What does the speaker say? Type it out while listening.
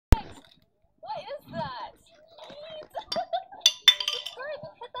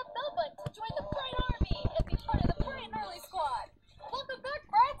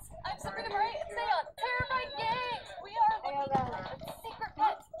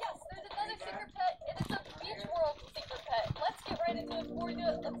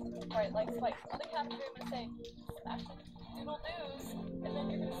like spikes. On the count of three, I'm gonna say, smash it, doodle doos, and then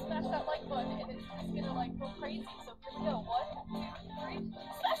you're gonna smash that like button, and it's just gonna like go crazy. So here we go. 1, 2, 3,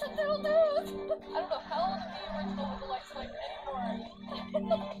 smash it, doodle doos! I don't know how the original with the like spikes anymore.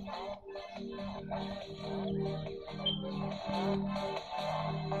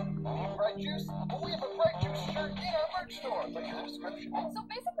 Bright juice? Well, we have a bright juice shirt in our merch store. Look at the description. So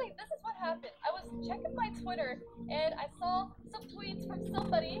basically, this is what happened. I was checking my Twitter, and I saw some tweets from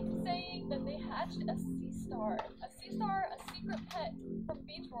somebody saying that they hatched a sea star. A sea star, a secret pet from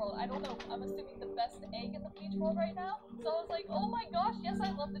Beach World. I don't know, I'm assuming the best egg in the Beach World right now. So I was like, oh my gosh, yes,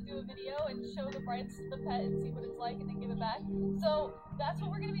 I'd love to do a video and show the Brights the pet and see what it's like and then give it back. So that's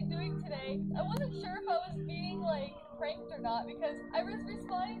what we're going to be doing today. I wasn't sure if I was being like pranked or not because I was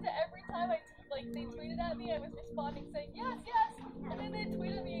responding to every time they tweeted at me, I was responding saying yes, yes, and then they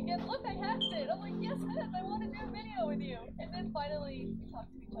tweeted me again, look, I hatched it. I'm like, yes, I want to do a video with you. And then finally we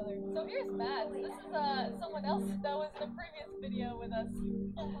talked to each other. So here's Matt. This is someone else that was in a previous video with us.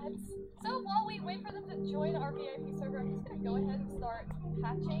 So while we wait for them to join our VIP server, I'm just gonna go ahead and start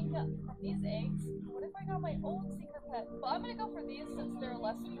hatching from these eggs. What if I got my own secret pet? But I'm gonna go for these since they're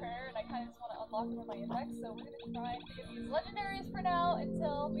less rare and I kind of just want to unlock them with my index. So we're gonna try to get these legendaries for now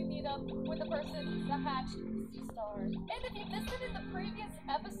until we meet up with the person that hatched Sea Star. And if you missed it in the previous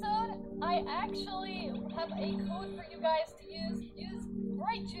episode, I actually have a code for you guys to use. Use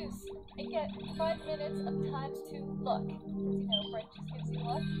Bright Juice and get 5 minutes of times 2 luck. Because you know, Bright Juice gives you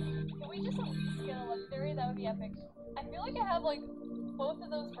luck. Can we just at least get a legendary? That would be epic. I feel like I have like both of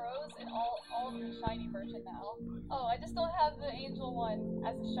those rows and all of the shiny version now. Oh, I just don't have the angel one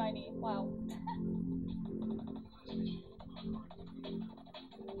as a shiny. Wow.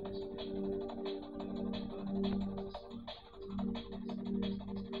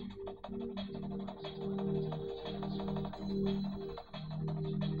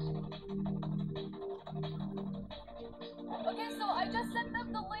 Okay, so I just sent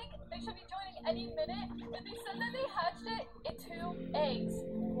them the link. They should be joining any minute. And they said that they hatched it in 2 eggs.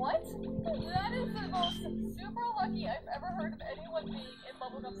 What? That is the most super lucky I've ever heard of anyone being in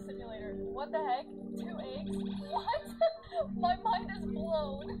Bubble Gum Simulator. What the heck? 2 eggs? What? My mind is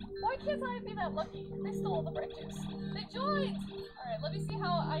blown. Why can't I be that lucky? They stole the bright juice. They joined! Alright, let me see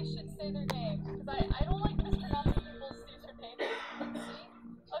how I should say their name. Because I don't like mispronouncing people's usernames. NC?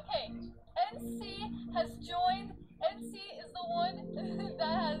 Okay. NC has joined. NC is the one that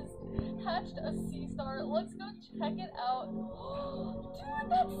has hatched a sea star. Let's go check it out. Dude,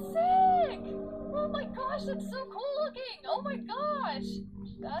 that's sick! Oh my gosh, that's so cool looking! Oh my gosh!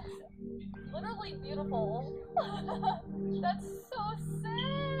 That's literally beautiful. That's so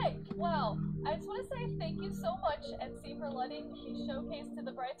sick! Wow. I just want to say thank you so much, NC, for letting me showcase to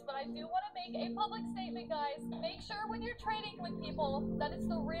the Brights, but I do want to make a public statement, guys. Make sure when you're trading with people that it's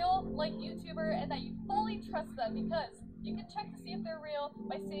the real, like, YouTuber and that you fully trust them, because you can check to see if they're real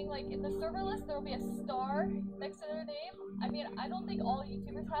by seeing, like, in the server list, there will be a star next to their name. I mean, I don't think all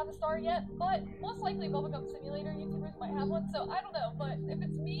YouTubers have a star yet, but most likely Bubblegum Simulator YouTubers might have one, so I don't know. But if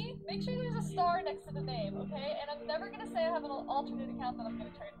it's me, make sure there's a star next to the name, okay? And I'm never gonna say I have an alternate account that I'm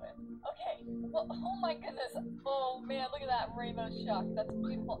gonna trade with. Okay, well, oh my goodness. Oh man, look at that rainbow shock. That's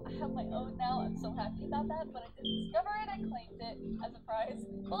beautiful. I have my own now. I'm so happy about that, but I didn't discover it. I claimed it as a prize.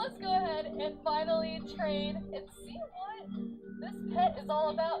 Well, let's go ahead and finally trade and see what this pet is all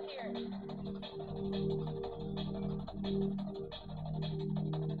about here.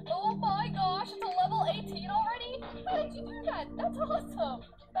 Oh my gosh, it's a level 18 already? How did you do that? That's awesome.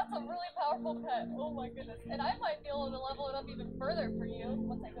 That's a really powerful pet. Oh my goodness. And I might be able to level it up even further for you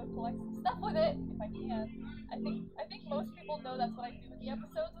once I go collect some stuff with it, if I can. I think most people know that's what I do with the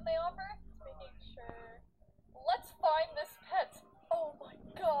episodes when they offer. Just making sure. Let's find this pet. Oh my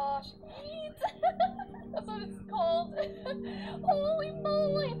gosh. Eat! That's what it's called. Holy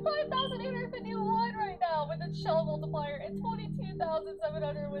moly! 5,851 right now with its shell multiplier and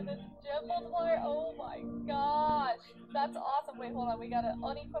 22,700 with its gem multiplier. Oh my gosh. That's awesome. Wait, hold on. We gotta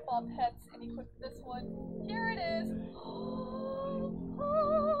unequip all pets and equip this one. Here it is.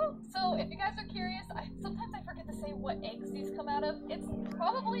 So if you guys are curious, sometimes I forget to say what eggs these come out of. It's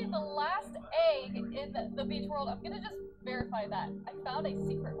probably the last egg in the Beach World. I'm gonna just verify that. I found a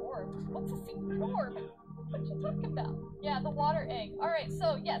secret orb. What's a secret orb? What you talking about? Yeah, the water egg. Alright,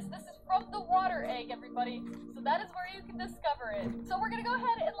 so yes, this is from the water egg, everybody. So that is where you can discover it. So we're gonna go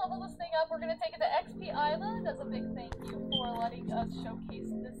ahead and level this thing up. We're gonna take it to XP Island as a big thank you for letting us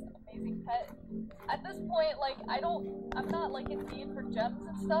showcase this amazing pet. At this point, like, I'm not like in need for gems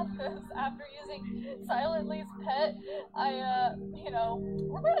and stuff, because after using Silent Lee's pet, you know,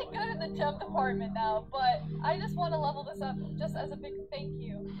 we're really good in the gem department now, but I just want to level this up just as a big thank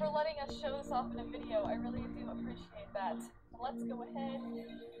you for letting us show this off in a video. I really do appreciate that. Let's go ahead.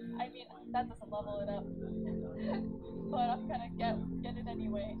 I mean, that doesn't level it up, but I'm gonna get it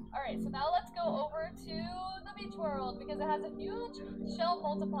anyway. Alright, so now let's go over to the beach world, because it has a huge shell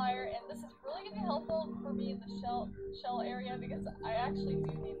multiplier, and this is really gonna be helpful for me in the shell area, because I actually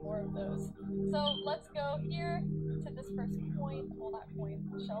do need more of those. So let's go here to this first point. Well, not point,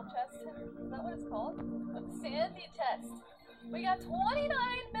 shell chest. Is that what it's called? The sandy chest. We got 29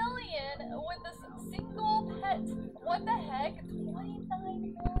 million with this single pet. What the heck? 29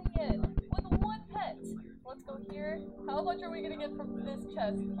 million with one pet. Let's go here. How much are we gonna get from this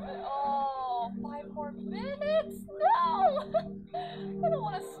chest? Oh, 5 more minutes? No! I don't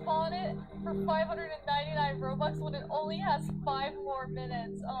want to spawn it for 599 Robux when it only has 5 more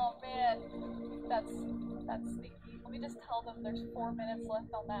minutes. Oh man, that's sneaky. Let me just tell them there's 4 minutes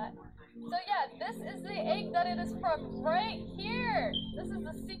left on that. So yeah, this is the egg that it is from right here. This is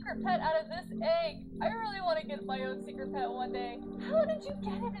the secret pet out of this egg. I really want to get my own secret pet one day. How did you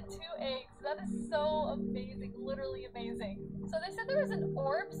get it in 2 eggs? That is so amazing, literally amazing. So they said there was an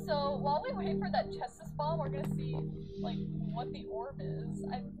orb, so while we wait for that chest to spawn, we're gonna see like what the orb is.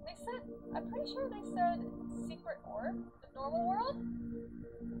 I'm pretty sure they said secret orb, the normal world?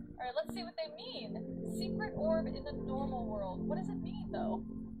 Alright, let's see what they mean. Secret orb in the normal world. What does it mean though?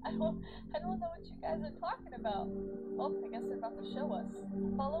 I don't know what you guys are talking about. Oh, I guess they're about to show us.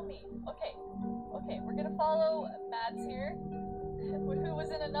 Follow me. Okay, we're gonna follow Mads here, who was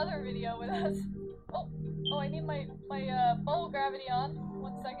in another video with us. Oh, I need my bubble gravity on.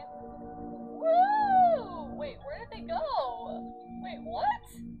 1 second. Woo! Wait, where did they go? Wait, what?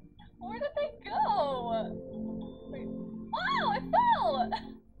 Where did they go? Wait. Wow, I fell!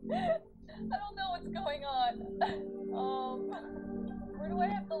 I don't know what's going on. Where do I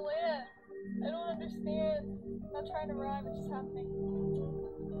have to land? I don't understand. I'm not trying to rhyme, it's just happening.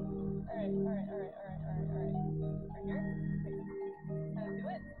 Alright. Right here? Wait. Can I do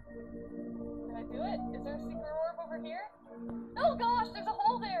it? Can I do it? Is there a secret orb over here? Oh gosh, there's a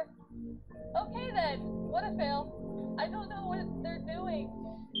hole there! Okay then, what a fail. I don't know what they're doing.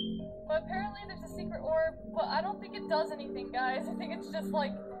 But apparently there's a secret orb, but I don't think it does anything, guys. I think it's just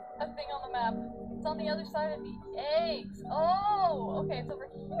like a thing on the map. It's on the other side of the eggs. Oh, okay, it's over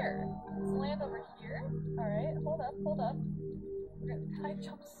here. Let's land over here. Alright, hold up. I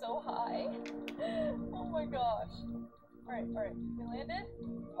jumped so high. Oh my gosh. Alright, we landed.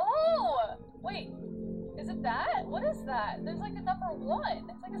 Oh! Wait, is it that? What is that? There's like a number 1.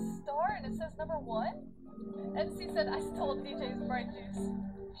 It's like a star and it says number 1. NC said, I stole DJ's bright juice.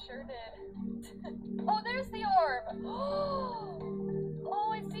 Sure did. Oh, there's the orb!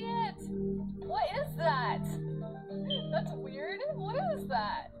 Oh, I see it! What is that? That's weird. What is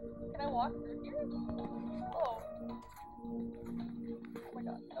that? Can I walk through here? Oh. Oh my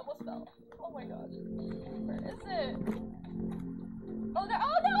god, I almost fell. Oh my gosh. Where is it? Oh, there.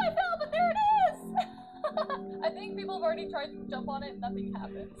 Oh no, I fell, but there it is! I think people have already tried to jump on it and nothing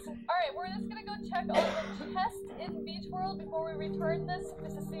happens. Alright, we're just gonna go check on the chest in Beach World before we return this,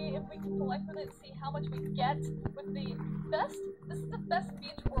 just to see if we can collect with it and see how much we get with the best. This is the best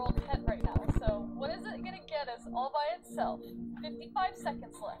Beach World pet right now, so what is it gonna get us all by itself? 55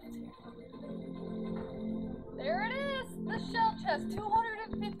 seconds left. There it is! The shell chest,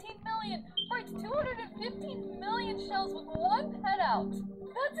 215 million! Right, 215 million shells with one pet out!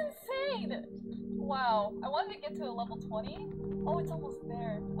 That's insane! Wow, I wanted to get to a level 20. Oh, it's almost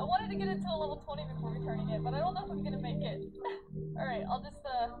there. I wanted to get it to a level 20 before returning it, but I don't know if I'm gonna make it. Alright, I'll just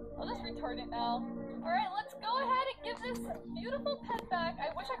return it now. Alright, let's go ahead and give this beautiful pet back. I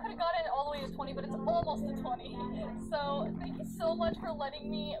wish I could have gotten it all the way to 20, but it's almost to 20. So, thank you so much for letting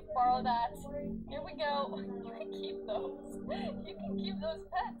me borrow that. Here we go. You can keep those. You can keep those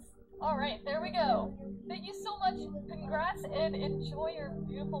pets. Alright, there we go. Thank you so much. Congrats and enjoy your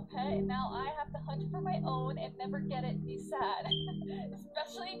beautiful pet. And now I have to hunt for my own and never get it and be sad.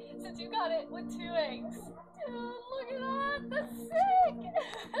 Especially since you got it with 2 eggs. Dude, look at that. That's sick.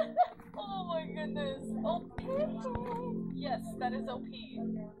 Oh my goodness. OP. Yes, that is OP.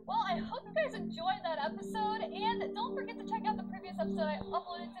 Well, I hope you guys enjoyed that episode. And don't forget to check out the previous episode I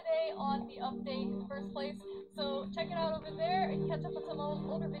uploaded today on the update in the first place. So check it out over there and catch up with some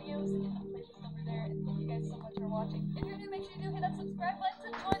older videos in the playlist over there. there, and thank you guys so much for watching. If you're new, make sure you do hit that subscribe button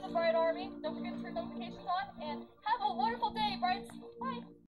to join the Bright Army. Don't forget to turn notifications on, and have a wonderful day, Brights! Bye!